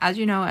As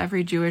you know,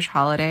 every Jewish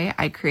holiday,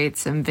 I create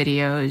some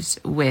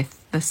videos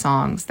with the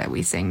songs that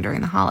we sing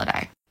during the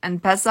holiday.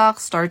 And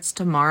Pesach starts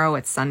tomorrow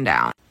at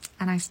sundown,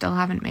 and I still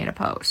haven't made a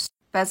post.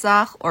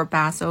 Pesach, or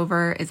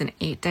Passover, is an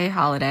 8-day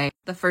holiday.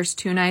 The first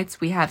 2 nights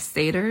we have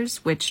Seders,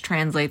 which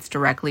translates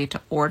directly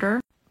to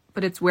order,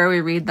 but it's where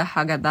we read the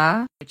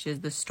Haggadah, which is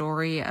the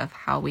story of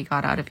how we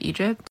got out of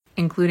Egypt,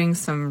 including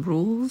some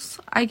rules,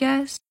 I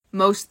guess.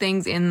 Most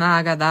things in the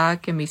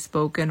Haggadah can be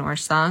spoken or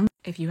sung.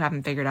 If you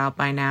haven't figured out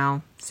by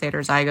now,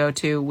 Seders I go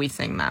to, we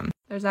sing them.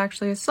 There's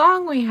actually a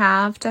song we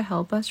have to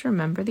help us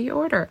remember the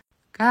order.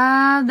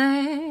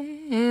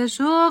 Kadesh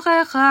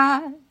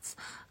u'rechatz,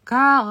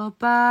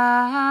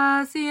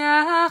 karpas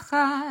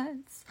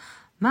yachatz,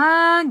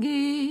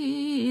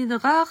 magid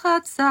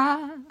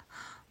rachatza,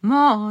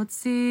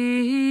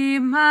 motzi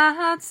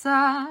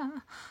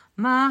matzah,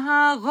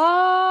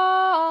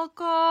 maharok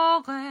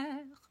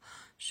orech,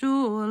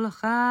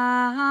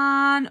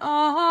 shulchan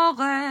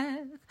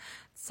orech,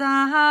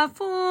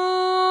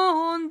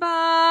 tzafun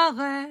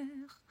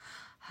barech,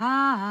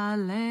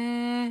 halel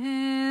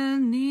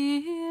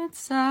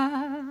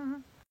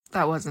nitzah.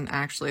 That wasn't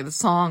actually the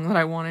song that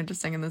I wanted to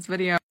sing in this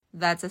video.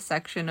 That's a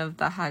section of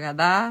the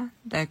Haggadah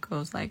that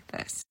goes like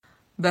this.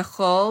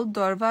 Bechol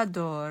dor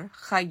vador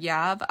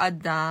chayav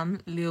adam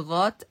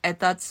lirot et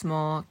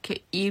atzmo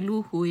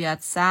ke'ilu hu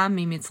yatsa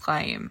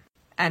mimitzrayim.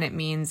 And it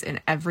means in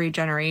every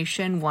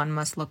generation one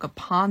must look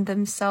upon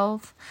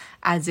themselves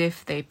as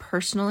if they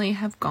personally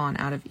have gone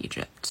out of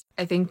Egypt.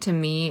 I think to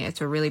me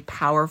it's a really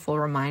powerful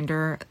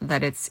reminder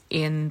that it's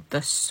in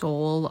the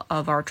soul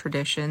of our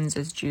traditions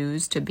as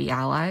Jews to be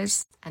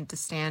allies and to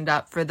stand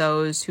up for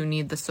those who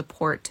need the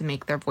support to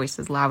make their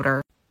voices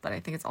louder. But I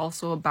think it's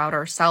also about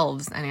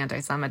ourselves and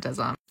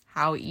anti-Semitism,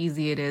 how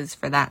easy it is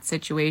for that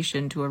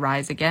situation to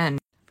arise again,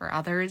 for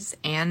others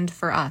and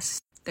for us.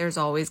 There's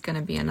always going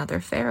to be another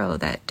Pharaoh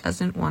that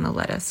doesn't want to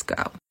let us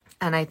go.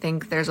 And I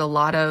think there's a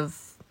lot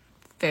of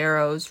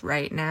pharaohs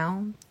right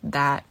now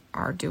that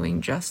are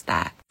doing just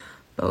that,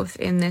 both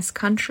in this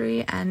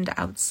country and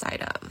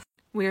outside of.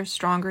 We are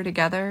stronger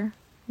together,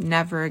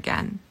 never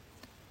again.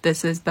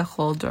 This is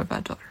Bechol Dor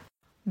Vador.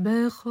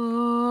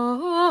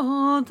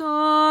 Bechol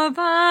Dor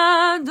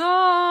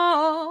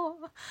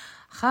Vador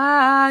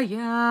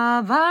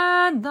Chayav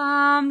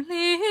Adam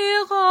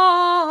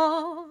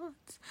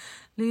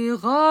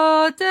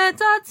lirot et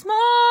atzmo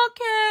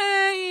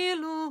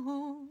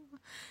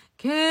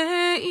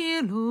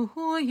כאילו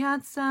הוא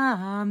יצא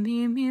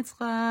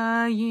ממצרים.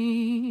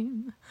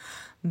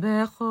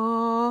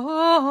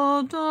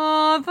 בכל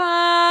דור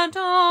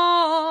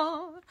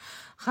ודור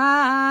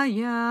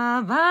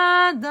חייב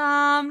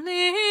אדם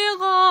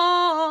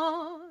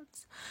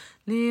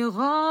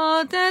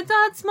לראות את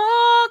עצמו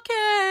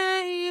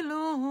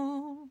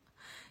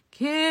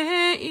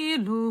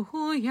כאילו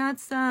הוא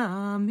יצא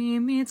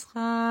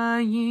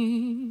ממצרים.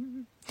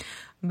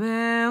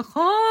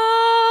 בכל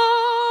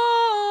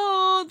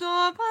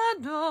דור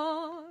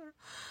ודור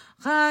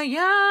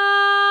חייב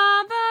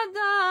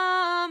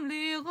אדם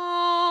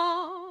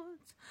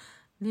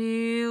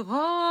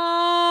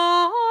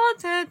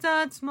לראות את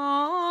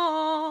עצמו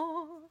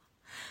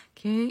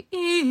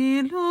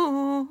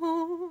כאילו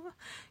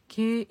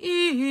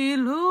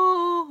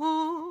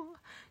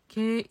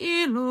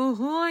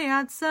הוא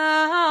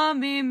יצא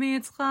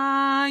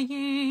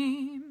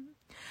ממצרים.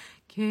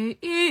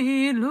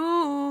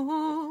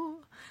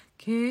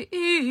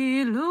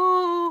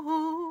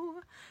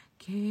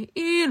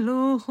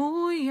 כאילו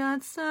הוא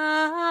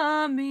יצא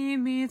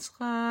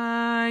ממצרים.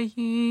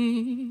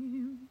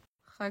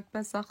 חג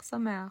פסח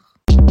שמח.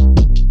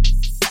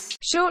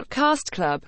 Shortcast Club